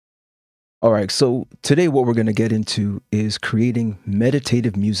All right, so today what we're going to get into is creating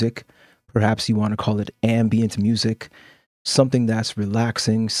meditative music. Perhaps you want to call it ambient music, something that's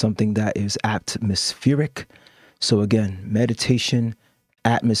relaxing, something that is atmospheric. So again, meditation,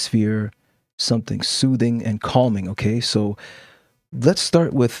 atmosphere, something soothing and calming, okay? So let's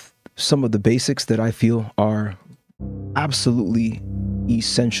start with some of the basics that I feel are absolutely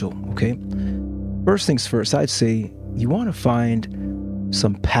essential, okay? First things first, I'd say you want to find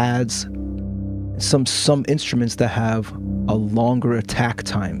some pads, some instruments that have a longer attack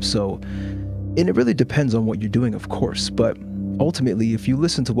time. So, and it really depends on what you're doing, of course, but ultimately, if you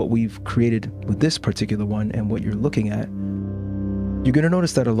listen to what we've created with this particular one and what you're looking at, you're going to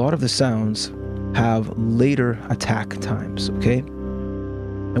notice that a lot of the sounds have later attack times, okay?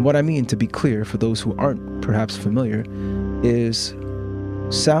 And what I mean, to be clear, for those who aren't perhaps familiar, is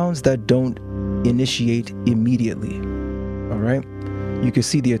sounds that don't initiate immediately, all right? You can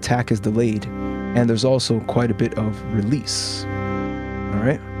see the attack is delayed, and there's also quite a bit of release, all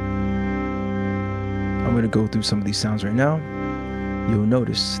right? I'm going to go through some of these sounds right now. You'll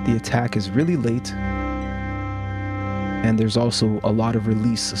notice the attack is really late, and there's also a lot of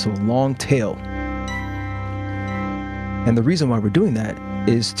release, so long tail. And the reason why we're doing that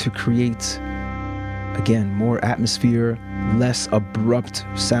is to create, again, more atmosphere, less abrupt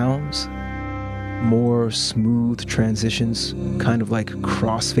sounds, more smooth transitions, kind of like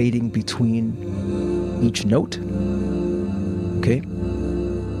crossfading between each note, okay?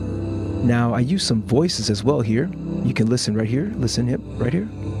 Now, I use some voices as well here. You can listen right here, listen here, right here.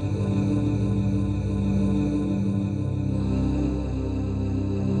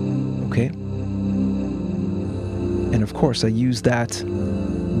 Okay. And of course, I use that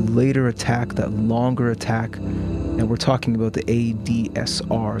later attack, that longer attack, and we're talking about the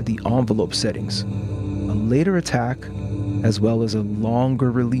ADSR, the envelope settings. A later attack, as well as a longer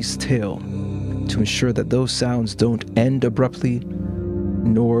release tail, to ensure that those sounds don't end abruptly,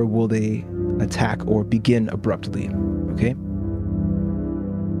 nor will they attack or begin abruptly, okay?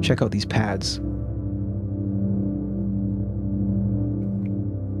 Check out these pads.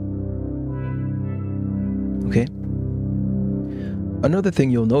 Okay? Another thing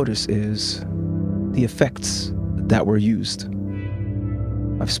you'll notice is the effects that were used.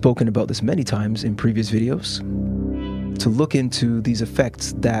 I've spoken about this many times in previous videos, to look into these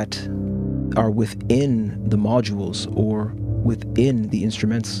effects that are within the modules or within the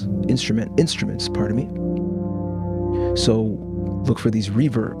instruments, pardon me. So look for these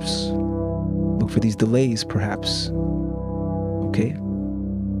reverbs, look for these delays perhaps, okay?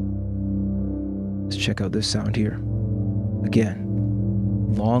 Let's check out this sound here. Again,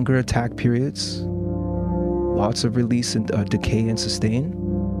 longer attack periods, lots of release and decay and sustain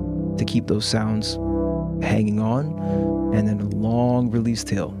to keep those sounds hanging on, and then a long release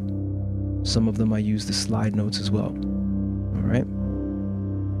tail. Some of them I use the slide notes as well. All right.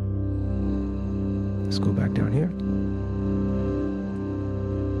 Let's go back down here.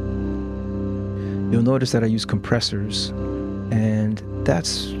 You'll notice that I use compressors, and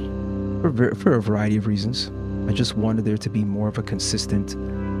that's for a variety of reasons. I just wanted there to be more of a consistent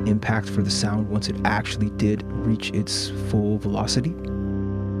impact for the sound once it actually did reach its full velocity.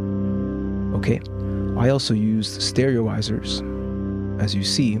 Okay, I also used stereoizers, as you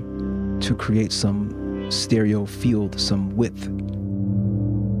see, to create some stereo field, some width.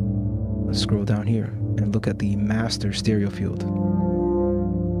 Let's scroll down here and look at the master stereo field.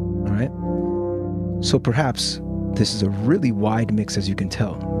 All right, so perhaps this is a really wide mix, as you can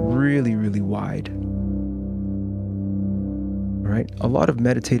tell, really, really wide. All right, a lot of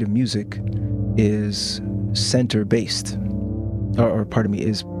meditative music is center based, or pardon me,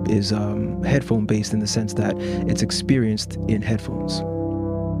 is headphone based in the sense that it's experienced in headphones.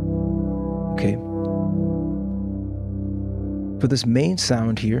 Okay. For this main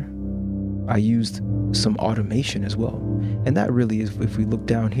sound here, I used some automation as well. And that really is, if we look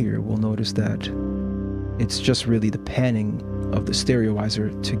down here, we'll notice that it's just really the panning of the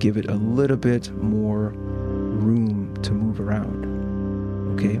stereoizer to give it a little bit more room to move around.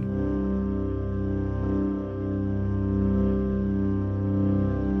 Okay.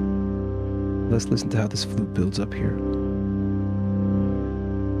 Let's listen to how this flute builds up here.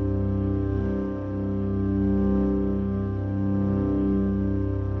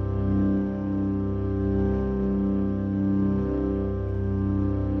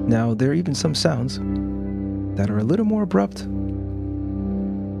 Now, there are even some sounds that are a little more abrupt.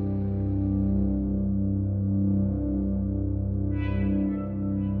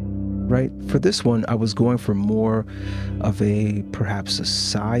 Right? For this one, I was going for more of a, perhaps a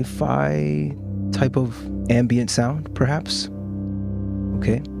sci-fi type of ambient sound, perhaps.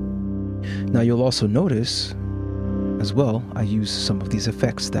 Okay. Now you'll also notice as well, I use some of these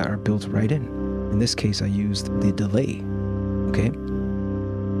effects that are built right in. In this case, I used the delay, okay?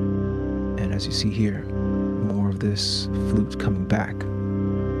 And as you see here, more of this flute coming back,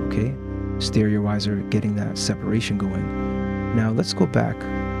 okay? Stereoizer getting that separation going. Now let's go back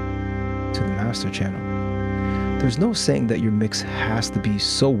to the master channel. There's no saying that your mix has to be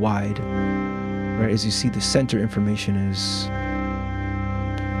so wide, right? As you see, the center information is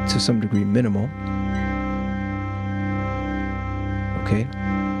to some degree minimal. Okay,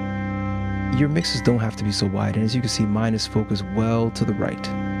 your mixes don't have to be so wide, and as you can see, mine is focused well to the right.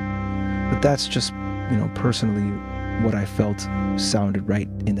 But that's just, you know, personally what I felt sounded right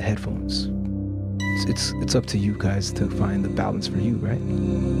in the headphones. It's up to you guys to find the balance for you, right?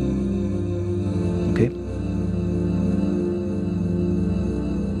 Okay.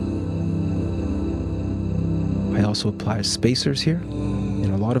 I also apply spacers here,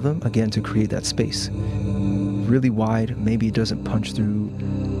 and a lot of them, again, to create that space. Really wide, maybe it doesn't punch through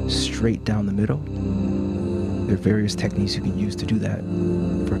straight down the middle. There are various techniques you can use to do that.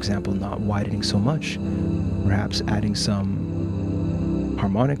 For example, not widening so much, perhaps adding some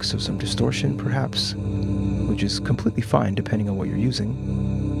harmonics or some distortion perhaps, which is completely fine depending on what you're using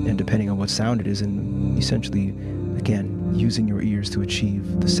and depending on what sound it is, and essentially, again, using your ears to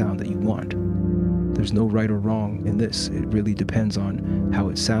achieve the sound that you want. There's no right or wrong in this. It really depends on how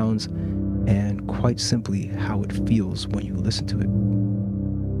it sounds and quite simply how it feels when you listen to it.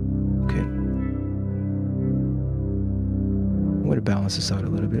 Okay. I'm going to balance this out a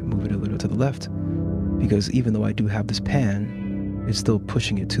little bit, move it a little to the left, because even though I do have this pan, it's still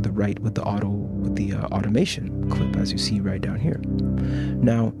pushing it to the right with the automation clip, as you see right down here.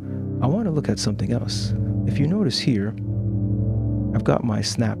 Now, I want to look at something else. If you notice here, I've got my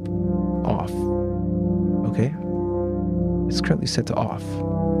snap off. Okay, it's currently set to off.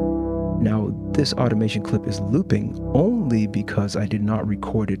 Now, this automation clip is looping only because I did not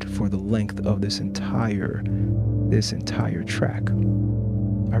record it for the length of this entire track.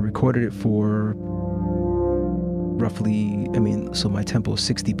 I recorded it for roughly, so my tempo is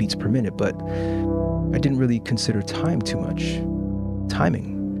 60 beats per minute, but I didn't really consider timing.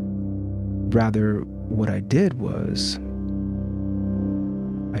 Rather, what I did was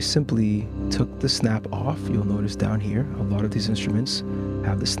I simply took the snap off. You'll notice down here, a lot of these instruments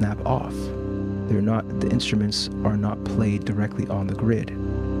have the snap off. The instruments are not played directly on the grid.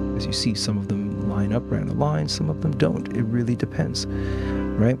 As you see, some of them line up right on the line, some of them don't. It really depends,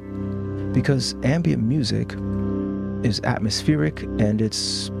 right? Because ambient music is atmospheric, and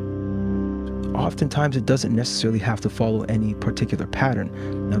oftentimes it doesn't necessarily have to follow any particular pattern.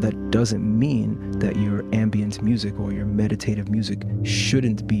 Now, that doesn't mean that your ambient music or your meditative music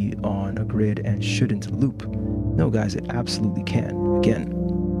shouldn't be on a grid and shouldn't loop. No, guys, it absolutely can.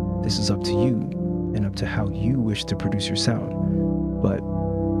 Again, this is up to you and up to how you wish to produce your sound. But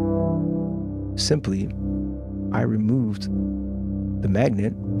simply, I removed the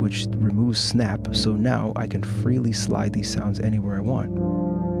magnet, which removes snap, so now I can freely slide these sounds anywhere I want.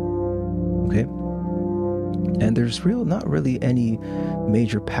 Okay? And there's not really any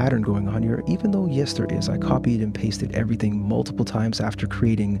major pattern going on here, even though, yes, there is. I copied and pasted everything multiple times after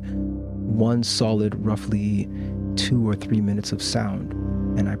creating one solid, roughly 2 or 3 minutes of sound.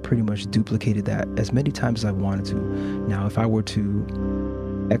 And I pretty much duplicated that as many times as I wanted to. Now, if I were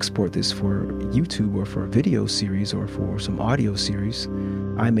to export this for YouTube or for a video series or for some audio series,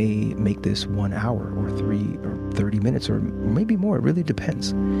 I may make this 1 hour or 3 or 30 minutes or maybe more. It really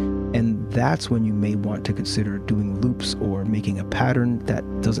depends. And that's when you may want to consider doing loops or making a pattern that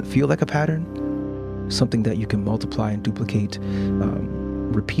doesn't feel like a pattern, something that you can multiply and duplicate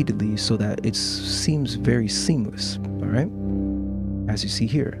repeatedly so that it seems very seamless. All right? As you see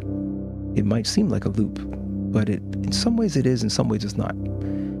here, it might seem like a loop, but in some ways it is, in some ways it's not.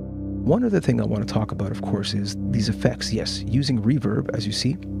 One other thing I want to talk about, of course, is these effects. Yes, using reverb, as you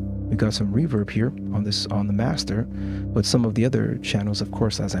see, we got some reverb here on the master, but some of the other channels, of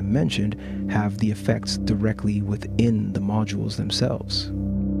course, as I mentioned, have the effects directly within the modules themselves.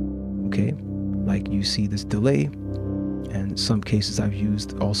 Okay, like you see this delay, and in some cases I've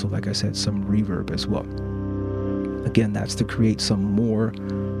used also, like I said, some reverb as well. Again, that's to create some more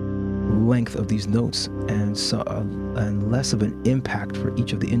length of these notes and less of an impact for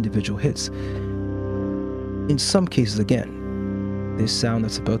each of the individual hits. In some cases, again, this sound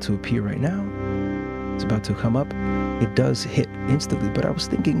that's about to appear right now, it's about to come up, it does hit instantly, but I was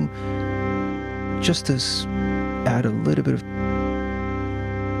thinking just to add a little bit of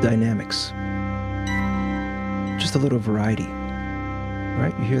dynamics, just a little variety.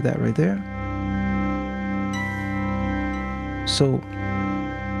 Right? You hear that right there? So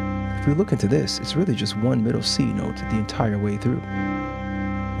if we look into this, it's really just one middle C note the entire way through.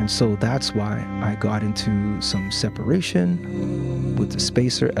 And so that's why I got into some separation with the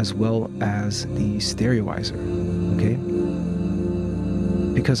spacer as well as the Stereoizer, okay?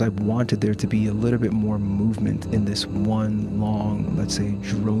 Because I wanted there to be a little bit more movement in this one long, let's say,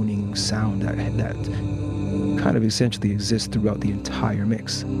 droning sound that kind of essentially exists throughout the entire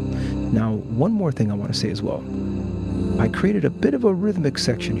mix. Now, one more thing I want to say as well. I created a bit of a rhythmic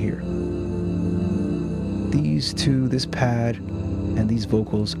section here. These two, this pad and these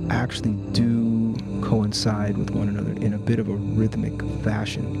vocals actually do coincide with one another in a bit of a rhythmic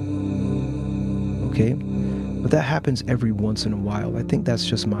fashion, okay? But that happens every once in a while. I think that's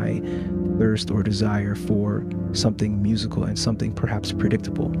just my thirst or desire for something musical and something perhaps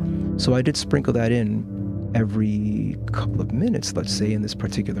predictable. So I did sprinkle that in every couple of minutes, let's say, in this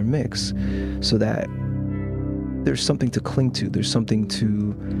particular mix, so that there's something to cling to. There's something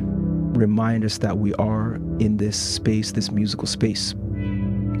to remind us that we are in this space, this musical space.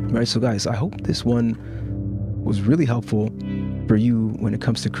 Right, so guys, I hope this one was really helpful for you when it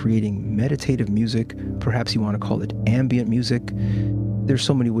comes to creating meditative music. Perhaps you want to call it ambient music. There's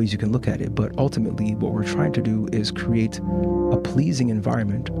so many ways you can look at it, but ultimately what we're trying to do is create a pleasing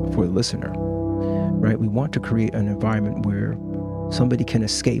environment for the listener, right? We want to create an environment where somebody can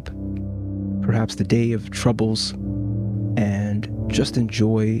escape perhaps the day of troubles and just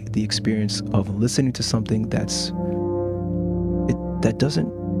enjoy the experience of listening to something that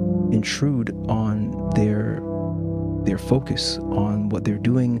doesn't intrude on their focus, on what they're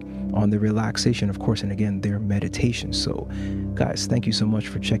doing, on their relaxation, of course, and again, their meditation. So guys, thank you so much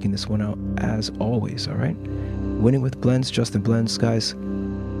for checking this one out as always. All right, Winning with Blends, Justin Blends. Guys,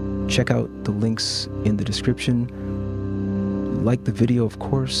 check out the links in the description. Like the video, of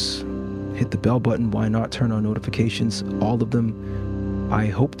course. Hit the bell button. Why not? Turn on notifications, all of them. I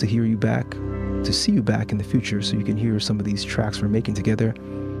hope to hear you back, to see you back in the future, so you can hear some of these tracks we're making together.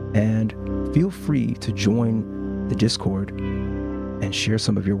 And feel free to join the Discord and share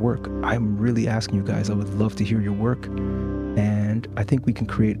some of your work. I'm really asking you guys. I would love to hear your work, and I think we can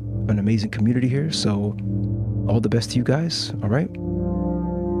create an amazing community here. So all the best to you guys. All right,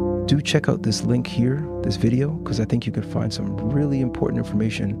 do check out this link here, this video, because I think you can find some really important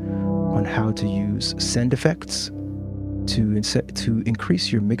information on how to use send effects to increase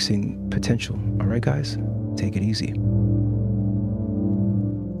your mixing potential. All right, guys, take it easy.